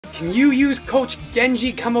Can you use Coach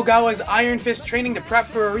Genji Kamogawa's Iron Fist training to prep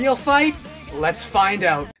for a real fight? Let's find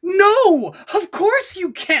out. No! Of course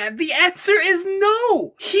you can't! The answer is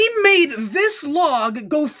no! He made this log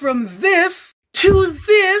go from this to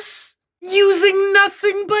this using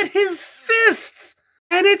nothing but his fists!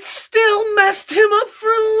 And it still messed him up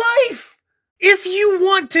for life! If you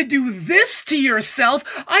want to do this to yourself,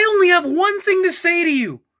 I only have one thing to say to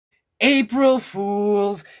you. April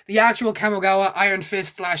Fools! The actual Kamogawa Iron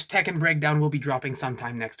Fist / Tekken breakdown will be dropping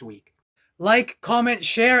sometime next week. Like, comment,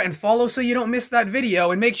 share, and follow so you don't miss that video,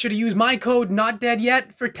 and make sure to use my code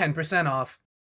NOTDEADYET for 10% off.